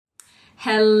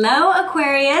Hello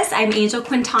Aquarius, I'm Angel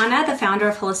Quintana, the founder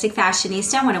of Holistic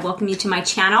Fashionista. I want to welcome you to my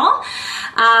channel.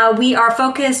 We are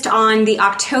focused on the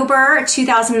October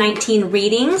 2019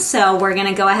 reading, so we're going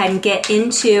to go ahead and get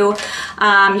into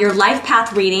your life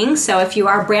path reading. So if you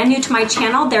are brand new to my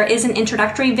channel, there is an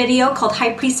introductory video called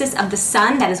High Priestess of the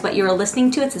Sun. That is what you are listening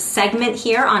to. It's a segment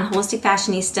here on Holistic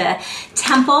Fashionista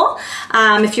Temple.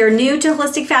 If you're new to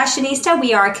Holistic Fashionista,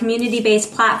 we are a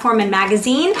community-based platform and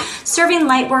magazine serving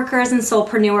light workers and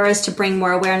soulpreneurs to bring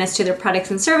more awareness to their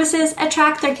products and services,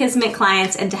 attract their kismet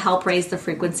clients, and to help raise the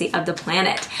frequency of the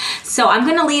planet. So I'm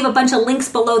going to leave a bunch of links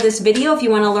below this video if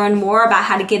you want to learn more about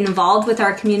how to get involved with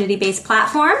our community-based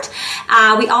platform.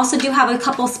 We also do have a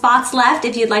couple spots left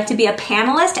if you'd like to be a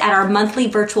panelist at our monthly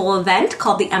virtual event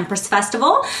called the Empress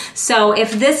Festival. So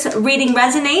if this reading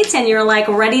resonates and you're like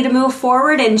ready to move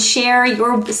forward and share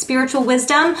your spiritual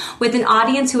wisdom with an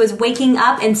audience who is waking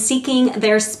up and seeking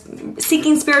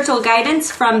spiritual guidance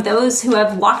from those who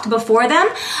have walked before them,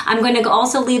 I'm going to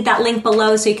also leave that link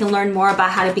below so you can learn more about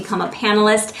how to become a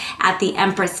panelist at the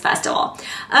Empress Festival.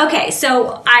 Okay,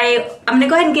 so I'm going to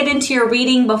go ahead and get into your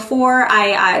reading. Before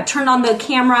I turned on the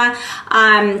camera,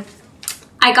 I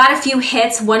got a few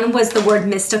hits. One was the word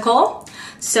mystical.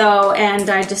 So, and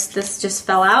this just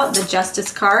fell out, the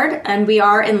Justice card, and we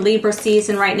are in Libra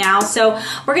season right now. So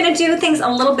we're going to do things a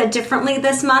little bit differently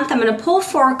this month. I'm going to pull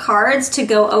 4 cards to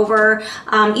go over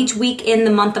each week in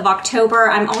the month of October.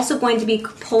 I'm also going to be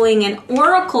pulling an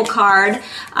oracle card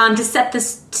to set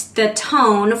the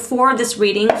tone for this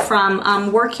reading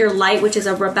from Work Your Light, which is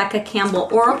a Rebecca Campbell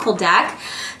oracle deck.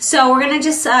 So we're going to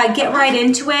just get right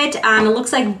into it. It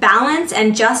looks like balance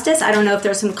and justice. I don't know if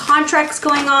there's some contracts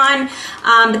going on,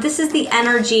 but this is the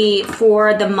energy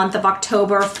for the month of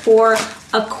October for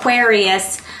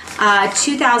Aquarius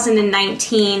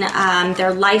 2019,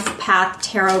 their life path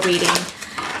tarot reading.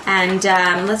 And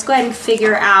let's go ahead and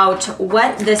figure out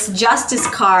what this Justice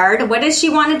card, what does she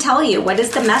want to tell you? What is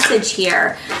the message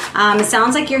here? It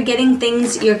sounds like you're getting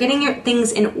your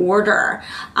things in order.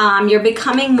 You're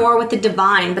becoming more with the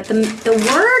divine. But the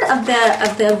word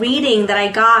of the reading that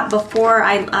I got before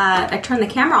I turned the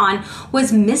camera on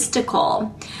was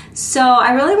mystical. So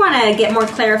I really want to get more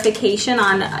clarification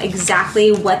on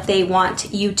exactly what they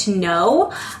want you to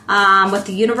know, what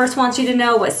the universe wants you to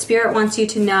know, what spirit wants you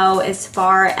to know as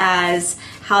far as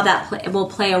how that will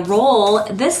play a role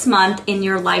this month in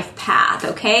your life path,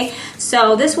 okay?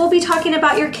 So this will be talking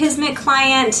about your Kismet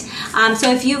client.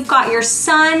 So if you've got your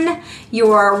sun,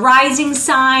 your rising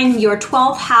sign, your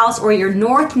 12th house, or your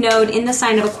north node in the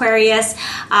sign of Aquarius,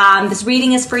 this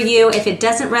reading is for you. If it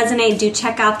doesn't resonate, do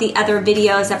check out the other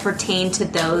videos that pertain to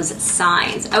those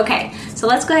signs. Okay, so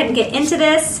let's go ahead and get into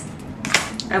this.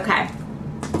 Okay.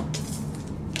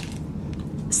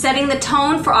 Setting the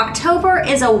tone for October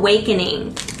is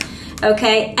awakening.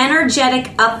 Okay,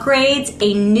 energetic upgrades,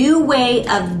 a new way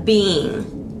of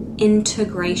being,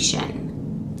 integration.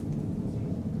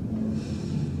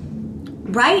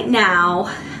 Right now,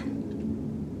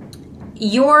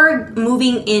 you're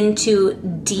moving into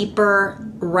deeper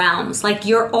realms. Like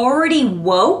you're already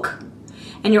woke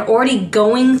and you're already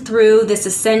going through this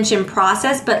ascension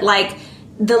process, but like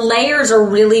the layers are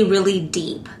really, really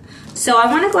deep. So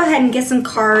I want to go ahead and get some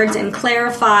cards and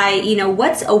clarify,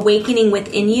 what's awakening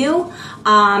within you.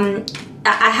 I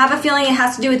have a feeling it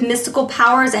has to do with mystical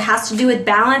powers. It has to do with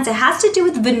balance. It has to do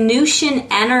with Venusian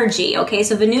energy. Okay,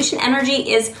 so Venusian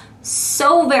energy is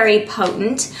so very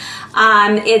potent.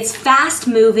 It's fast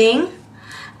moving,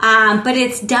 but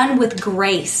it's done with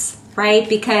grace. Right?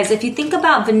 Because if you think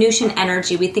about Venusian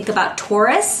energy, we think about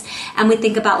Taurus and we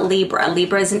think about Libra.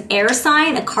 Libra is an air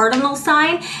sign, a cardinal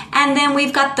sign, and then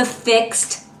we've got the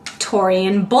fixed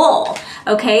Taurian bull.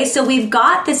 Okay, so we've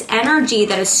got this energy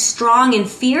that is strong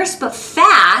and fierce, but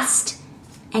fast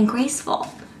and graceful.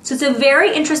 So it's a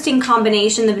very interesting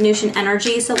combination, the Venusian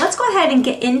energy. So let's go ahead and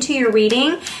get into your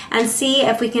reading and see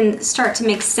if we can start to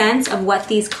make sense of what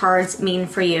these cards mean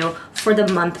for you for the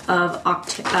month of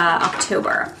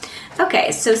October.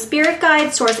 Okay, so spirit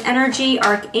guides, source energy,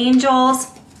 archangels.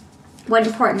 What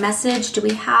important message do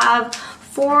we have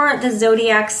for the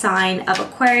zodiac sign of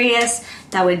Aquarius?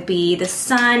 That would be the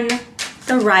sun,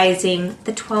 the rising,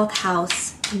 the 12th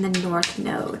house, and the north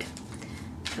node.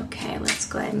 Okay, let's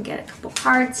go ahead and get a couple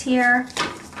cards here.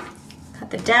 Cut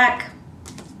the deck.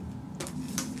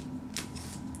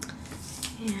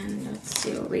 And let's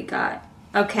see what we got.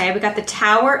 Okay, we got the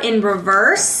Tower in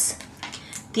reverse,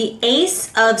 the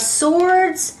Ace of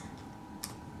Swords,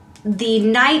 the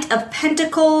Knight of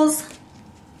Pentacles,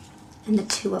 and the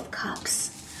Two of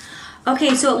Cups.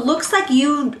 Okay, so it looks like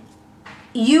you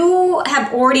you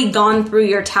have already gone through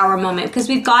your tower moment because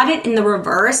we've got it in the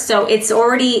reverse. So it's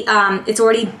already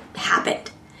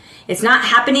happened. It's not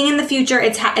happening in the future.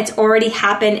 It's already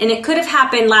happened, and it could have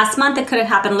happened last month. It could have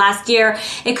happened last year.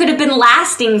 It could have been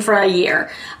lasting for a year,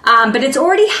 but it's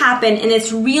already happened, and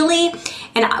it's really,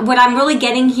 and what I'm really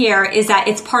getting here is that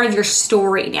it's part of your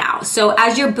story now. So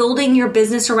as you're building your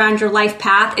business around your life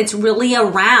path, it's really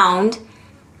around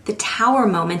the tower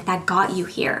moment that got you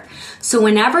here. So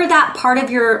whenever that part of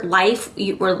your life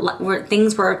where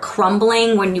things were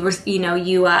crumbling, when you were,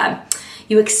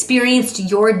 you experienced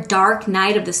your dark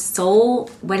night of the soul,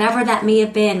 whenever that may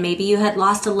have been. Maybe you had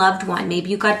lost a loved one. Maybe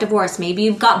you got divorced. Maybe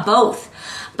you've got both.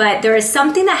 But there is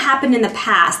something that happened in the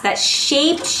past that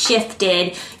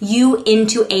shifted you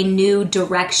into a new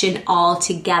direction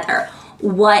altogether.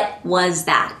 What was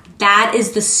that? That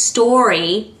is the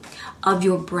story of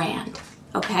your brand.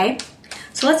 Okay?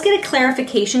 So let's get a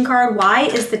clarification card. Why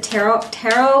is the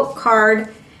tarot card?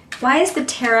 Why is the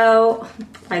Tower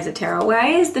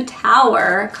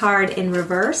card in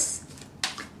reverse?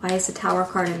 Why is the Tower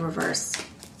card in reverse?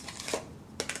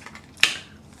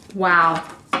 Wow.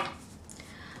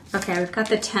 Okay, we've got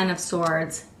the Ten of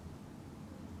Swords.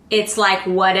 It's like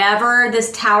whatever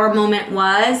this Tower moment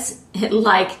was, it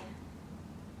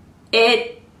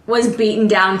was beaten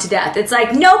down to death. It's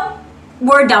like, nope,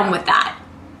 we're done with that.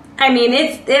 I mean,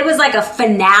 it was like a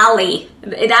finale.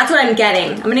 That's what I'm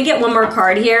getting. I'm going to get one more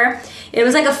card here. It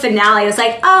was like a finale. It was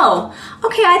like, oh,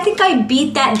 okay, I think I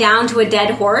beat that down to a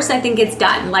dead horse. I think it's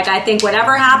done. Like, I think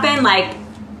whatever happened,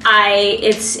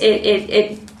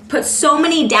 it put so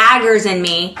many daggers in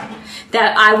me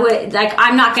that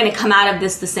I'm not going to come out of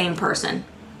this the same person.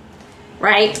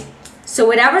 Right? So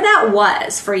whatever that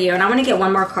was for you, and I'm going to get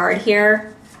one more card here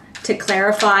to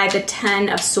clarify the Ten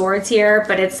of Swords here,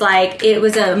 but it's like it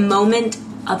was a moment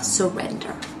of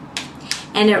surrender.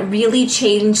 And it really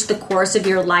changed the course of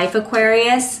your life,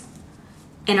 Aquarius,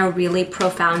 in a really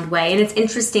profound way. And it's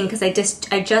interesting because I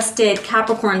just did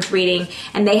Capricorn's reading,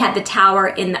 and they had the Tower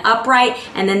in the upright,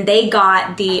 and then they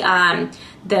got the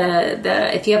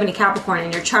if you have any Capricorn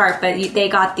in your chart, but they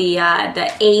got the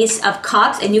Ace of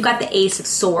Cups, and you got the Ace of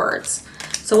Swords.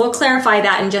 So we'll clarify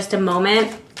that in just a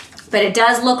moment. But it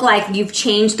does look like you've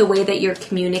changed the way that you're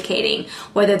communicating,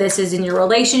 whether this is in your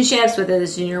relationships, whether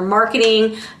this is in your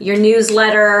marketing, your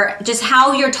newsletter, just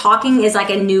how you're talking is like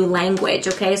a new language,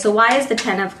 okay? So why is the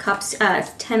Ten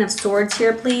of Swords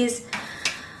here, please?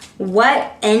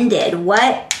 What ended?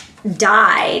 What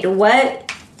died?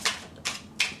 What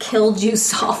killed you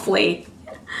softly?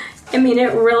 I mean,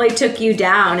 it really took you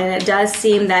down, and it does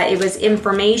seem that it was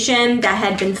information that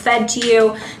had been fed to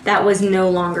you that was no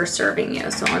longer serving you.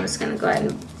 So I'm just going to go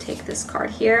ahead and take this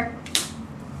card here.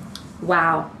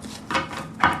 Wow.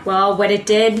 Well, what it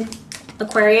did,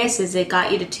 Aquarius, is it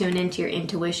got you to tune into your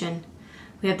intuition.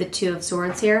 We have the Two of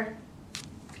Swords here.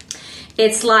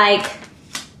 It's like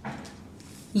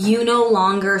you no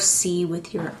longer see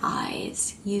with your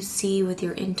eyes. You see with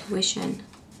your intuition.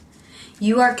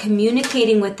 You are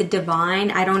communicating with the divine.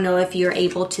 I don't know if you're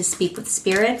able to speak with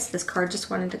spirits. This card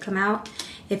just wanted to come out.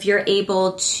 If you're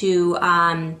able to,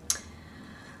 I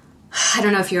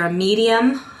don't know if you're a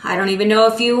medium. I don't even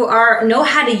know if you know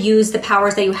how to use the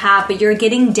powers that you have, but you're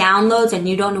getting downloads and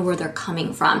you don't know where they're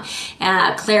coming from.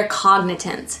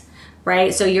 Claircognizance,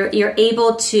 right? So you're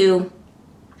able to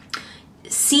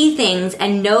see things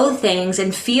and know things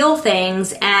and feel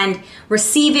things and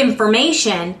receive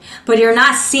information, but you're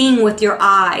not seeing with your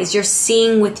eyes. You're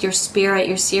seeing with your spirit.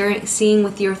 You're seeing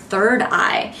with your third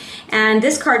eye. And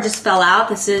this card just fell out.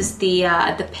 This is the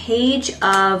Page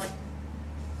of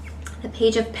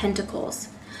Pentacles.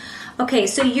 Okay,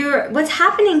 so what's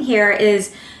happening here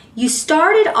is you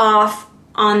started off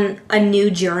on a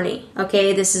new journey.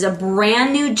 Okay, this is a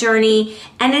brand new journey,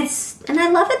 and I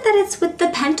love it that it's with the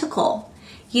Pentacle.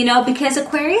 Because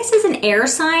Aquarius is an air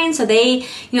sign, so they,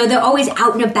 they're always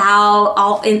out and about,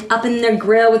 up in their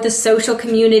grill with the social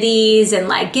communities and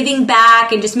like giving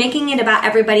back and just making it about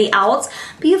everybody else.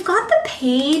 But you've got the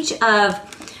Page of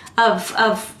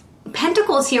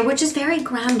Pentacles here, which is very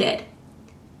grounded.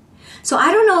 So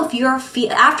I don't know if you're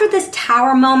after this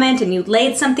Tower moment and you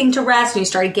laid something to rest and you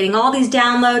started getting all these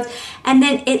downloads, and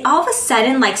then it all of a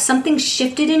sudden like something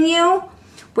shifted in you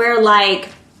where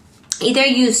like either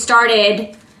you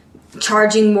started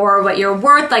charging more what you're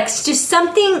worth, like just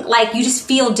something like you just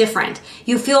feel different.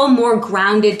 You feel more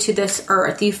grounded to this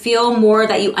earth. You feel more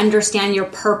that you understand your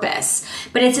purpose,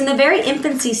 but it's in the very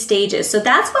infancy stages. So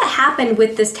that's what happened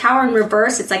with this Tower in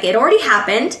reverse. It's like it already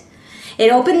happened.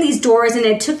 it opened these doors and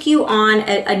it took you on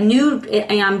a new,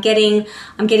 I'm getting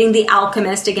The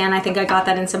Alchemist again. I think I got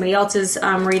that in somebody else's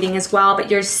reading as well, but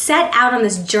you're set out on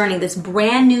this journey, this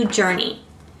brand new journey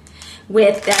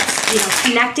with that,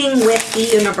 connecting with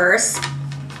the universe,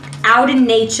 out in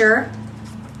nature,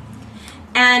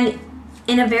 and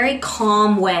in a very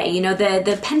calm way.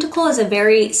 The Pentacle is a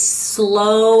very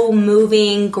slow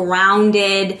moving,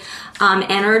 grounded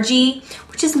energy,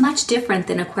 which is much different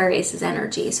than Aquarius's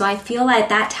energy. So I feel like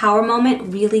that Tower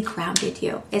moment really grounded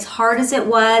you. As hard as it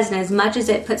was, and as much as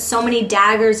it put so many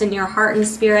daggers in your heart and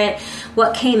spirit,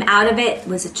 what came out of it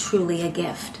was truly a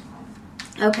gift.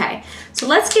 Okay, so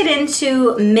let's get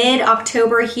into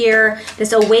mid-October here,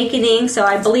 this awakening. So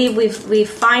I believe we've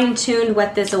fine-tuned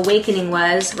what this awakening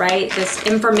was, right? This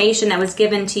information that was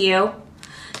given to you.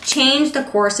 Change the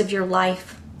course of your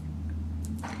life.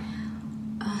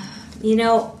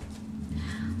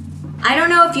 I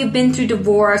don't know if you've been through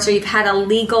divorce or you've had a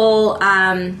legal,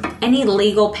 any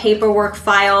legal paperwork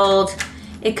filed.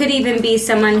 It could even be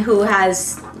someone who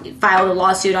has filed a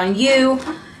lawsuit on you.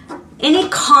 Any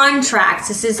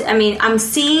contracts, I'm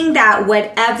seeing that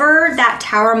whatever that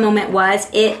Tower moment was,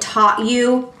 it taught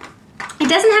you. It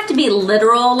doesn't have to be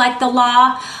literal like the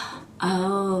law.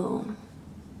 Oh,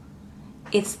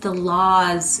 it's the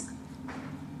laws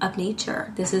of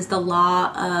nature. This is the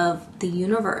law of the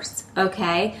universe,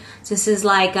 okay? So this is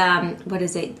like, what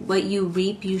is it? What you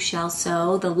reap, you shall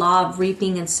sow. The law of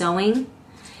reaping and sowing.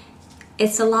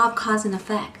 It's the law of cause and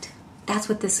effect. That's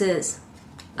what this is.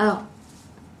 Oh.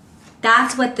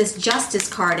 That's what this Justice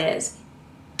card is.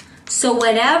 So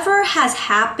whatever has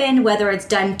happened, whether it's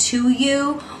done to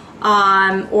you,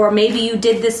 or maybe you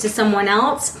did this to someone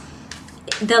else,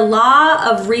 the law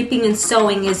of reaping and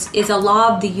sowing is a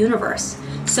law of the universe.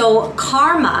 So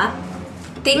karma,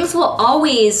 things will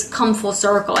always come full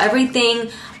circle. Everything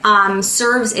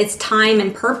serves its time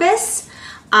and purpose.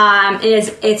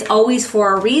 It's always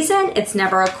for a reason. It's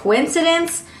never a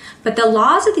coincidence. But the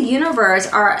laws of the universe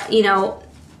are,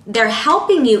 they're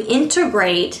helping you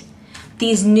integrate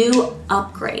these new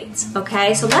upgrades,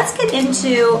 okay? So let's get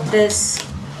into this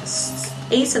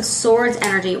Ace of Swords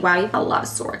energy. Wow, you've got a lot of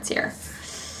swords here.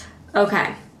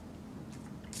 Okay.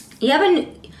 There's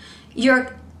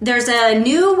a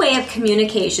new way of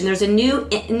communication. There's new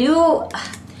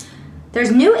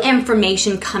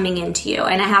information coming into you.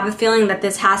 And I have a feeling that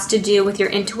this has to do with your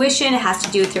intuition. It has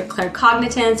to do with your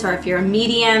claircognizance, or if you're a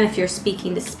medium, if you're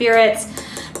speaking to spirits.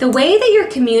 The way that you're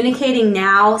communicating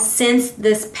now since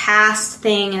this past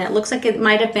thing, and it looks like it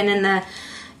might have been in the,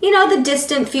 the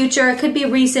distant future. It could be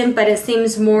recent, but it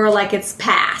seems more like it's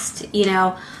past,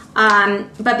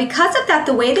 But because of that,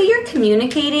 the way that you're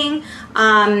communicating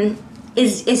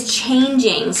is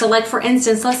changing. So like, for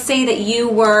instance, let's say that you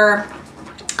were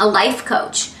a life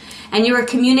coach and you were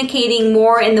communicating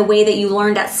more in the way that you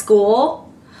learned at school,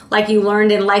 like you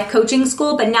learned in life coaching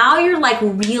school, but now you're like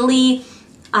really,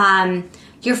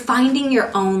 you're finding your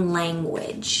own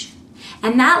language.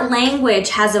 And that language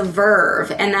has a verve,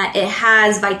 and that it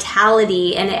has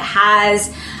vitality, and it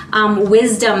has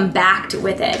wisdom backed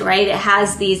with it, right? It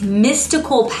has these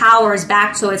mystical powers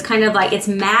backed, so it's kind of like it's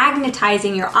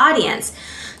magnetizing your audience.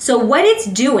 So what it's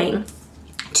doing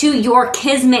to your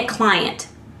Kismet client,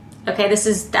 okay, this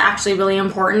is actually really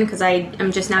important because I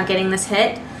am just now getting this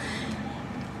hit.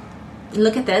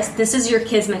 Look at this. This is your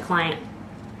Kismet client.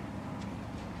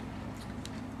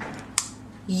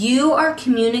 You are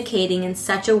communicating in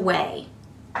such a way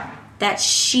that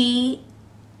she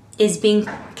is being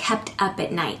kept up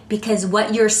at night, because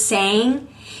what you're saying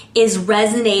is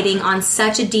resonating on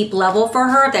such a deep level for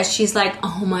her that she's like,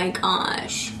 oh my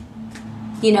gosh.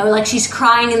 Like she's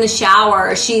crying in the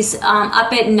shower. She's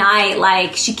up at night,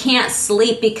 like she can't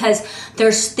sleep because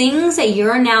there's things that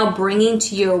you're now bringing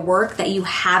to your work that you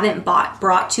haven't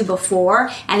brought to before.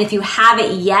 And if you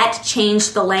haven't yet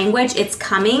changed the language, it's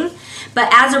coming. But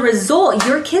as a result,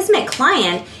 your Kismet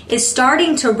client is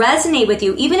starting to resonate with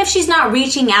you. Even if she's not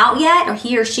reaching out yet, or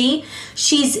he or she,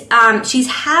 she's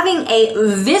having a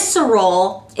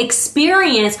visceral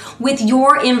experience with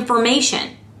your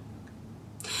information.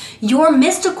 Your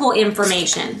mystical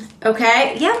information,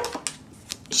 okay? Yep.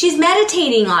 She's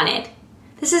meditating on it.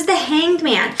 This is the Hanged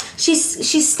Man.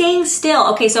 She's staying still.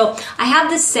 Okay, so I have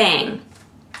this saying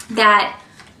that,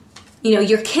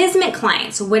 your Kismet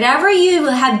clients, whatever you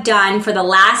have done for the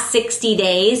last 60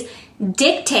 days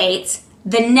dictates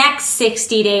the next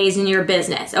 60 days in your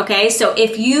business, okay? So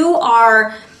if you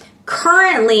are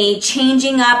currently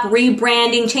changing up,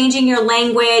 rebranding, changing your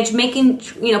language, making,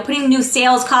 putting new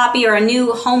sales copy or a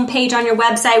new homepage on your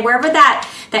website, wherever that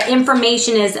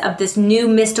information is of this new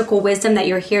mystical wisdom that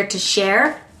you're here to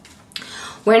share,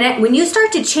 When you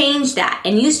start to change that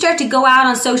and you start to go out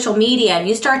on social media and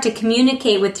you start to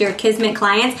communicate with your Kismet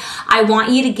clients, I want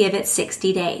you to give it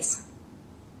 60 days.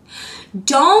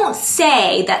 Don't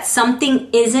say that something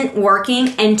isn't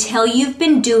working until you've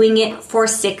been doing it for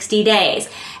 60 days.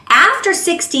 After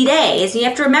 60 days, you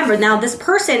have to remember, now this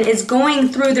person is going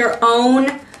through their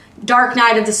own dark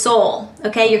night of the soul.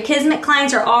 Okay, your Kismet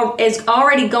clients is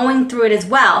already going through it as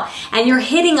well, and you're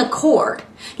hitting a chord.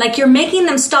 Like you're making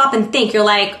them stop and think. You're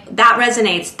like, that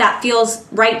resonates. That feels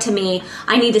right to me.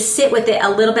 I need to sit with it a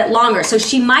little bit longer. So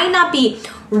she might not be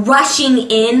rushing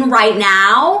in right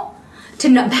now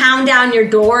to pound down your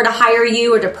door to hire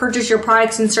you or to purchase your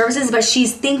products and services, but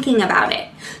she's thinking about it.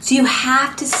 So you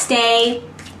have to stay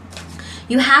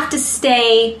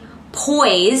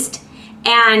poised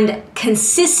and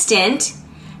consistent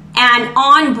and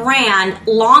on brand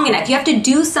long enough. You have to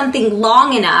do something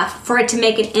long enough for it to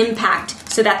make an impact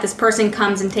so that this person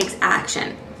comes and takes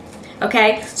action.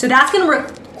 Okay? So that's going to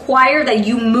require that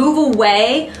you move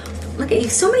away. Look at you,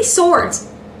 so many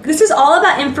swords. This is all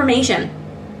about information.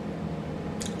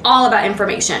 All about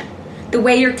information. The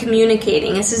way you're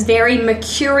communicating. This is very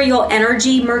Mercury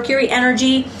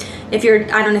energy. If you're,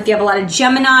 I don't know if you have a lot of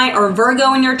Gemini or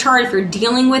Virgo in your chart, if you're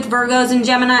dealing with Virgos and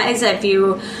Geminis, if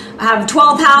you have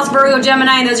 12th house Virgo,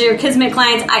 Gemini, and those are your Kismet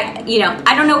clients,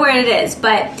 I don't know where it is,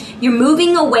 but you're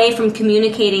moving away from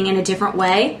communicating in a different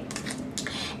way.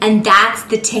 And that's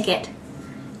the ticket.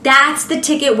 That's the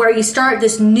ticket where you start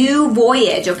this new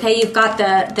voyage, okay? You've got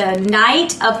the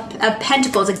Knight of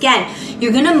Pentacles. Again,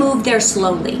 you're going to move there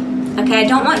slowly. Okay, I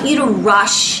don't want you to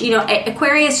rush.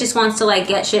 Aquarius just wants to like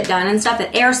get shit done and stuff.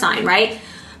 An air sign, right?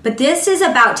 But this is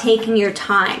about taking your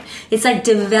time. It's like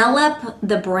develop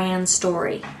the brand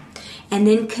story and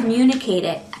then communicate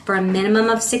it for a minimum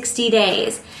of 60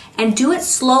 days and do it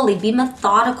slowly. Be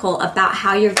methodical about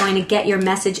how you're going to get your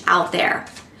message out there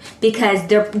because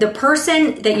the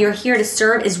person that you're here to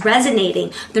serve is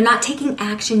resonating. They're not taking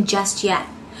action just yet.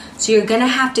 So you're going to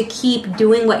have to keep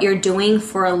doing what you're doing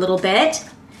for a little bit.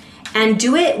 And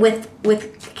do it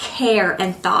with care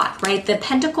and thought, right? The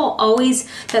Pentacle always,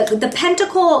 the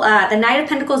Pentacle, the Knight of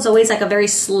Pentacles is always like a very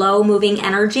slow moving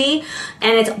energy,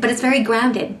 but it's very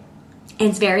grounded and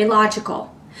it's very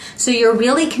logical. So you're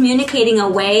really communicating a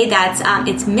way that's,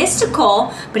 it's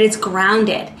mystical, but it's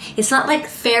grounded. It's not like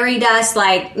fairy dust,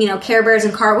 like, Care Bears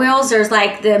and cartwheels. There's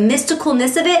like the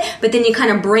mysticalness of it, but then you kind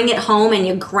of bring it home and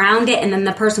you ground it, and then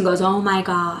the person goes, oh my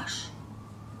gosh.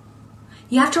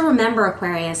 You have to remember,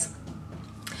 Aquarius,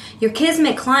 your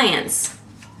Kismet clients,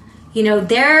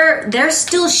 they're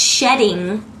still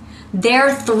shedding their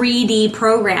 3D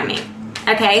programming.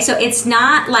 Okay, so it's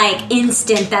not like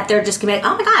instant that they're just gonna be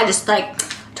like, oh my God, I just like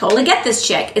totally get this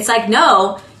chick. It's like,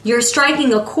 no, you're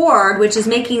striking a chord, which is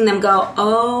making them go,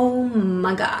 oh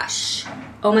my gosh,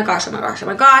 oh my gosh, oh my gosh, oh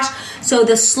my gosh. So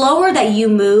the slower that you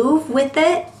move with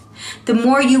it, the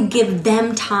more you give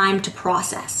them time to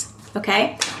process.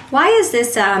 Okay, why is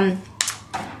this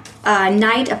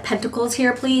Knight of Pentacles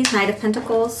here, please? Knight of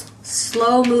Pentacles.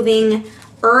 Slow moving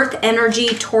Earth energy,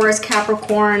 Taurus,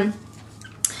 Capricorn,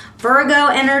 Virgo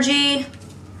energy.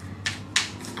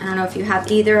 I don't know if you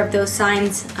have either of those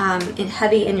signs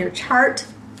heavy in your chart,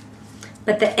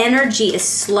 but the energy is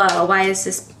slow. Why is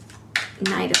this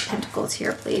Knight of Pentacles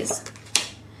here, please?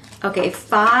 Okay,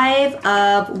 5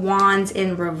 of Wands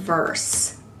in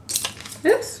reverse.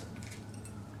 Oops.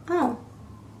 Oh.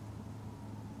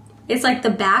 It's like the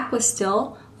back was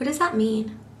still. What does that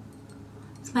mean?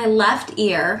 It's my left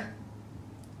ear.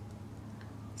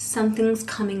 Something's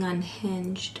coming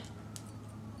unhinged.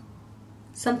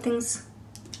 Something's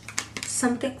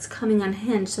coming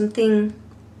unhinged.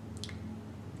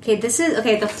 Okay, this is,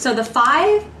 okay, so the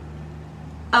 5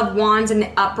 of Wands in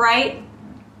the upright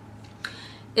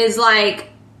is like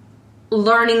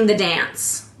learning the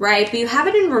dance, right? But you have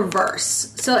it in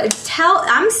reverse. So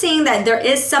I'm seeing that there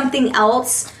is something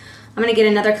else. I'm going to get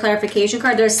another clarification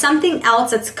card. There's something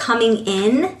else that's coming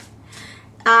in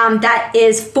that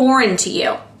is foreign to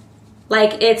you.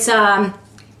 Like it's, like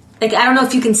I don't know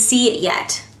if you can see it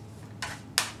yet.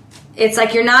 It's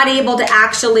like you're not able to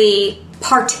actually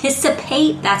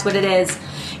participate. That's what it is.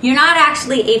 You're not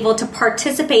actually able to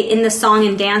participate in the song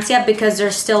and dance yet because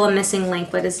there's still a missing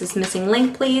link. What is this missing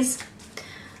link, please?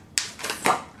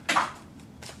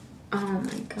 Oh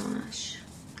my gosh.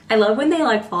 I love when they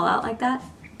like fall out like that.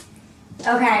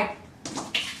 Okay.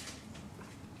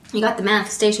 You got the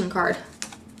manifestation card.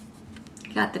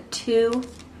 You got the 2.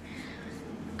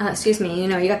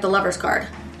 You got the Lovers card.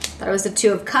 Thought it was the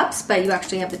 2 of Cups, but you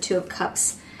actually have the 2 of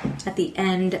Cups at the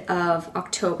end of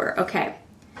October. Okay.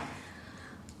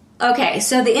 Okay,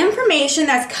 so the information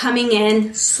that's coming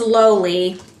in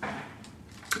slowly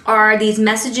are these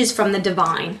messages from the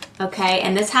divine, okay?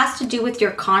 And this has to do with your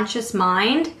conscious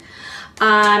mind.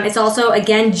 It's also,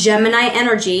 again, Gemini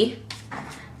energy.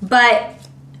 But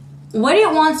what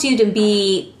it wants you to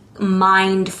be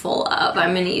mindful of,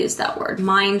 I'm going to use that word,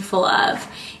 mindful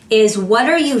of, is what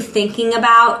are you thinking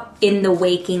about in the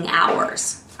waking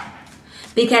hours?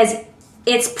 Because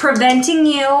it's preventing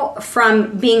you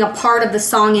from being a part of the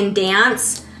song and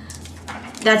dance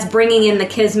that's bringing in the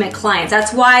Kismet clients.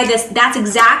 That's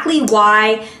exactly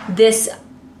why this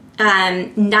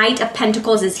Knight of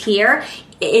Pentacles is here.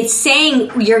 It's saying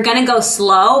you're going to go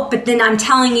slow, but then I'm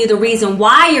telling you the reason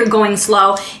why you're going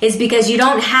slow is because you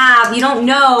don't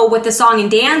know what the song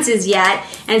and dance is yet.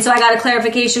 And so I got a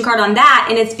clarification card on that.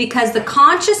 And it's because the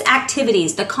conscious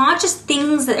activities, the conscious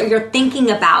things that you're thinking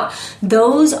about,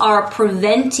 those are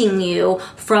preventing you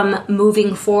from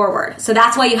moving forward. So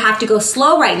that's why you have to go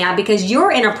slow right now, because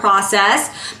you're in a process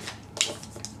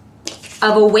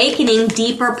of awakening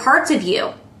deeper parts of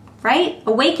you, right?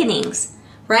 Awakenings.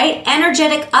 Right?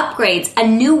 Energetic upgrades, a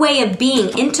new way of being,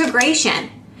 integration.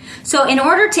 So in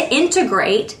order to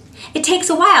integrate, it takes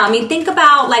a while. I mean, think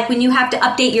about like when you have to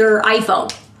update your iPhone,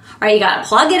 right? You got to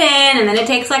plug it in and then it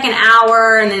takes like an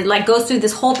hour and then it like goes through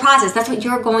this whole process. That's what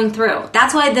you're going through.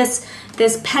 That's why this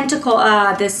pentacle,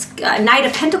 Knight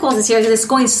of Pentacles is here, because it's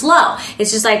going slow.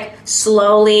 It's just like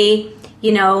slowly,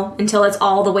 until it's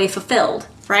all the way fulfilled,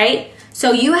 right?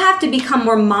 So you have to become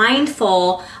more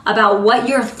mindful about what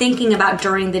you're thinking about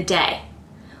during the day.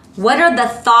 What are the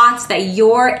thoughts that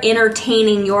you're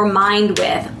entertaining your mind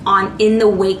with in the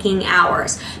waking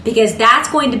hours? Because that's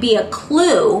going to be a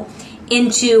clue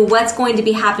into what's going to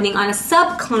be happening on a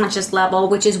subconscious level,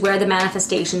 which is where the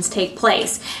manifestations take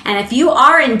place. And if you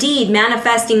are indeed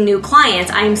manifesting new clients,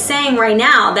 I'm saying right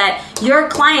now that your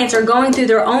clients are going through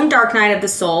their own dark night of the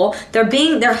soul. They're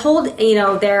being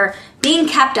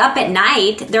kept up at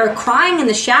night. They're crying in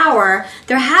the shower.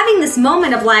 They're having this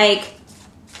moment of like,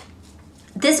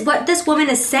 what this woman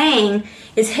is saying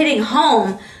is hitting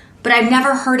home, but I've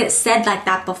never heard it said like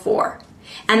that before.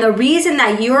 And the reason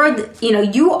that you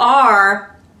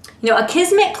are a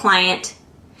Kismet client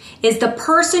is the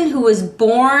person who was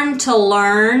born to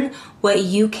learn what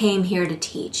you came here to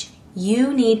teach.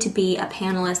 You need to be a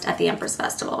panelist at the Empress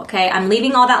Festival, okay? I'm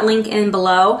leaving all that link in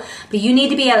below, but you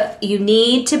need to be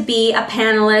a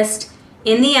panelist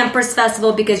in the Empress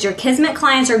Festival, because your Kismet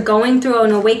clients are going through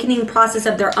an awakening process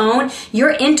of their own.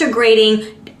 You're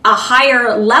integrating a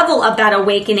higher level of that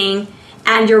awakening,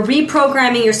 and you're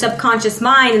reprogramming your subconscious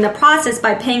mind in the process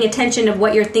by paying attention of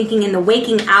what you're thinking in the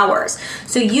waking hours.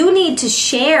 So you need to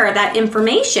share that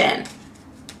information.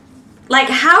 Like,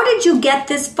 how did you get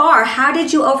this far? How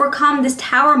did you overcome this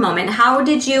tower moment? How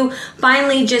did you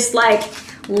finally just like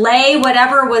lay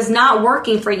whatever was not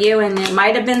working for you? And it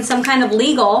might have been some kind of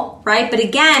legal, right? But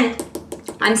again,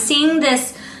 I'm seeing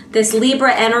this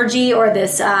Libra energy, or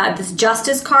this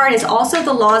Justice card is also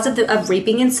the laws of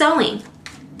reaping and sowing.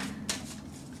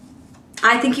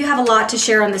 I think you have a lot to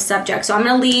share on this subject. So I'm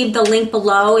going to leave the link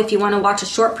below if you want to watch a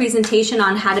short presentation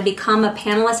on how to become a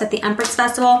panelist at the Empress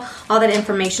Festival. All that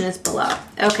information is below.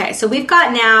 Okay, so we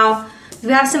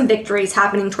have some victories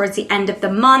happening towards the end of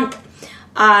the month.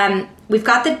 We've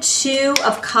got the Two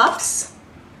of Cups.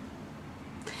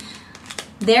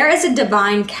 There is a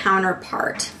divine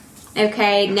counterpart.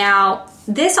 Okay, now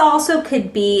this also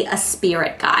could be a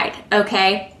spirit guide.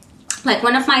 Okay, like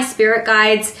one of my spirit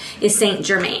guides is Saint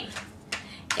Germain.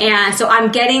 And so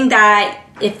I'm getting that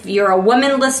if you're a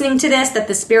woman listening to this, that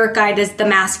the spirit guide is the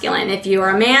masculine. If you're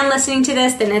a man listening to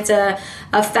this, then it's a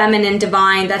feminine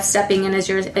divine that's stepping in as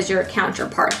your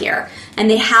counterpart here. And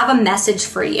they have a message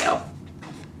for you.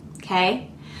 Okay?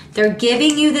 They're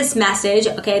giving you this message.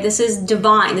 Okay, this is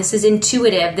divine. This is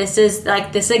intuitive. This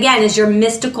again is your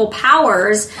mystical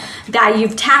powers that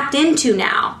you've tapped into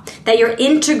now, that you're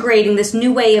integrating this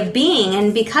new way of being.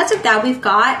 And because of that, we've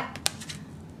got,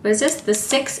 what is this? The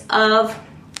Six of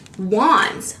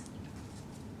Wands.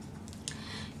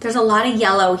 There's a lot of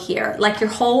yellow here. Like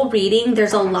your whole reading,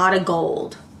 there's a lot of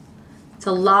gold. It's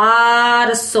a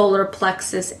lot of solar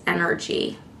plexus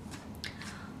energy.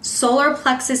 Solar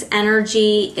plexus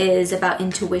energy is about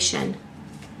intuition.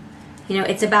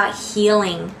 It's about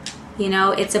healing.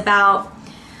 It's about,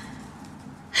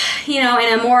 in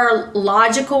a more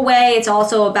logical way, it's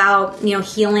also about,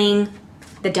 healing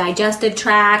the digestive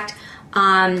tract,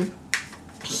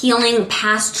 healing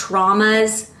past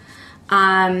traumas,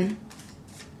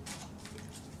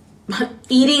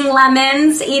 eating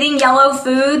lemons, eating yellow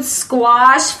foods,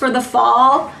 squash for the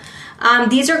fall.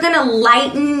 These are going to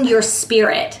lighten your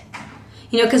spirit.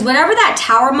 You know, because whatever that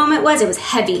tower moment was, it was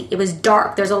heavy. It was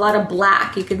dark. There's a lot of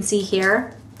black. You can see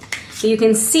here. So you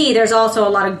can see there's also a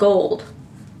lot of gold,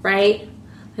 right?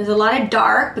 There's a lot of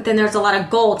dark, but then there's a lot of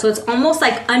gold. So it's almost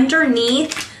like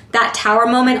underneath that tower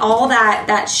moment, all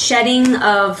that shedding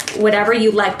of whatever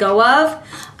you let go of,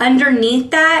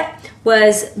 underneath that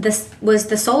was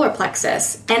the solar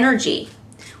plexus energy,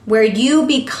 where you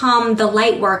become the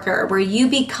light worker, where you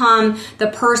become the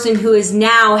person who is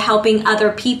now helping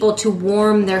other people to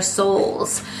warm their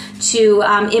souls, to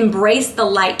embrace the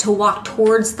light, to walk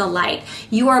towards the light.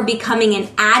 You are becoming an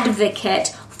advocate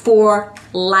for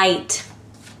light.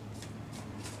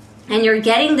 And you're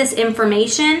getting this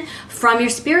information from your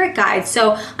spirit guides.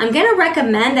 So I'm going to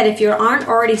recommend that if you aren't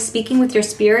already speaking with your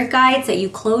spirit guides, that you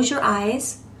close your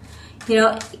eyes, you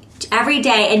know, every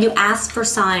day, and you ask for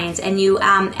signs, and you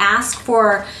ask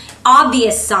for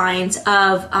obvious signs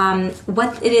of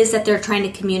what it is that they're trying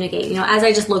to communicate. You know, as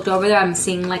I just looked over there, I'm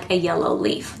seeing like a yellow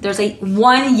leaf. There's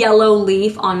one yellow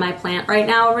leaf on my plant right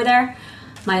now over there,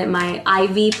 my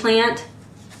ivy plant.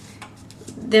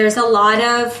 There's a lot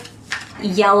of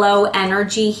yellow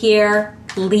energy here,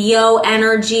 Leo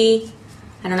energy.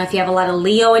 I don't know if you have a lot of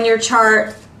Leo in your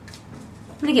chart.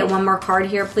 I'm gonna get one more card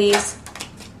here, please.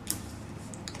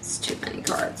 It's too many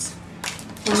cards.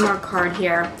 One more card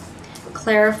here,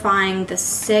 clarifying the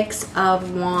Six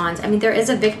of Wands. I mean, there is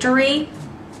a victory,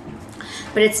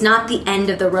 but it's not the end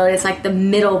of the road. It's like the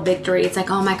middle victory. It's like,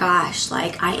 oh my gosh,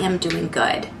 like I am doing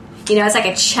good. You know, it's like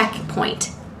a checkpoint.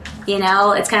 You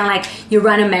know, it's kind of like you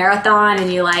run a marathon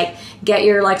and you like get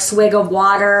your like swig of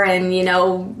water and you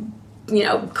know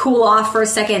cool off for a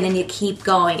second, and then you keep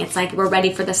going. It's like we're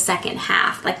ready for the second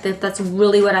half. Like that's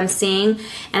really what I'm seeing.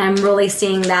 And I'm really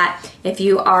seeing that if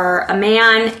you are a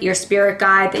man, your spirit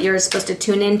guide that you're supposed to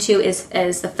tune into is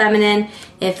the feminine.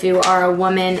 If you are a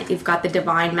woman, you've got the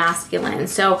divine masculine.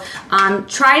 So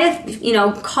try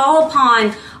to, call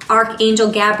upon Archangel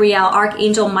Gabriel,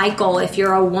 Archangel Michael if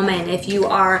you're a woman. If you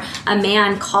are a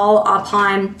man, call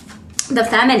upon the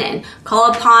feminine.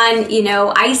 Call upon,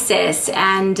 Isis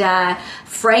and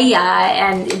Freya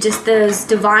and just those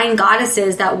divine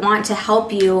goddesses that want to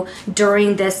help you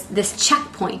during this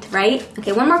checkpoint, right?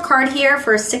 Okay, one more card here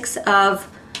for Six of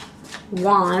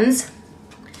Wands.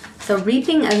 So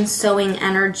reaping and sowing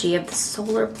energy of the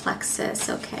solar plexus.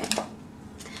 Okay,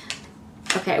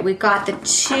 we've got the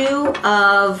Two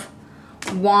of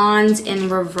Wands in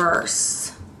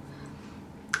reverse.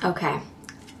 Okay.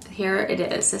 Here it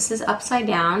is. This is upside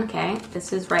down, okay?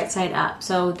 This is right side up.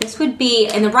 So this would be,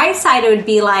 in the right side, it would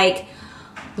be like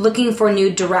looking for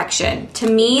new direction. To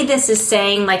me, this is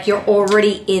saying like you're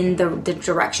already in the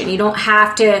direction. You don't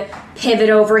have to pivot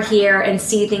over here and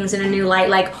see things in a new light.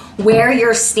 Like where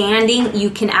you're standing, you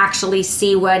can actually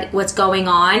see what's going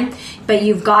on. But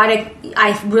you've got to,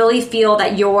 I really feel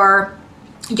that your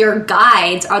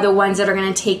guides are the ones that are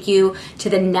going to take you to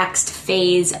the next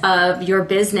phase of your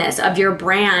business, of your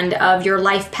brand, of your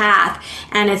life path.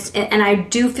 And I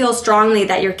do feel strongly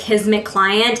that your Kismet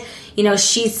client,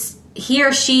 he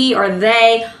or she or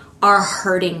they are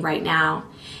hurting right now.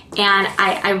 And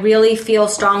I really feel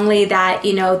strongly that,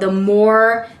 the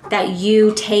more that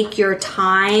you take your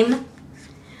time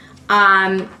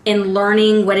in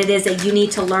learning what it is that you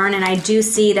need to learn. And I do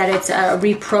see that it's a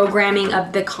reprogramming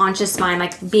of the conscious mind,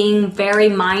 like being very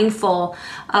mindful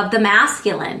of the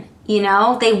masculine.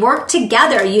 They work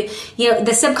together.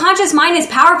 The subconscious mind is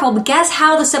powerful, but guess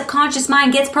how the subconscious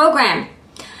mind gets programmed?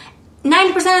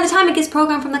 90% of the time it gets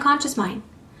programmed from the conscious mind.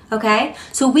 Okay,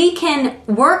 so we can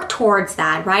work towards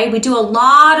that, right? We do a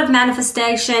lot of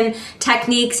manifestation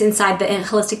techniques inside the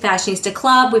Holistic Fashionista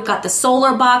Club. We've got the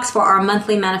solar box for our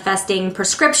monthly manifesting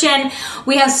prescription.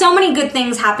 We have so many good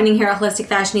things happening here at Holistic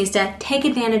Fashionista. Take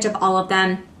advantage of all of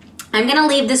them. I'm going to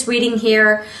leave this reading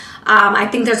here. I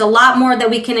think there's a lot more that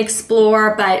we can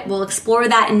explore, but we'll explore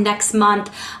that in next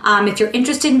month. If you're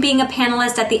interested in being a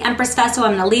panelist at the Empress Festival,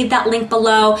 I'm going to leave that link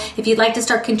below. If you'd like to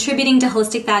start contributing to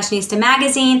Holistic Fashionista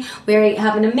magazine, we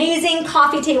have an amazing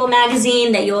coffee table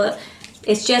magazine that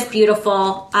it's just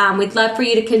beautiful. We'd love for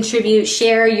you to contribute,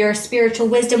 share your spiritual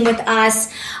wisdom with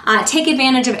us, take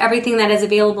advantage of everything that is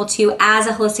available to you as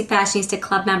a Holistic Fashionista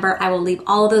Club member. I will leave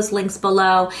all of those links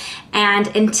below.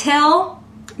 And until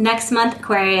next month,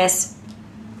 Aquarius,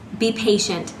 be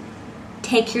patient,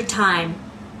 take your time,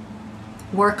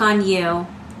 work on you,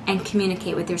 and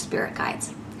communicate with your spirit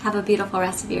guides. Have a beautiful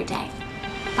rest of your day.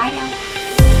 Bye now.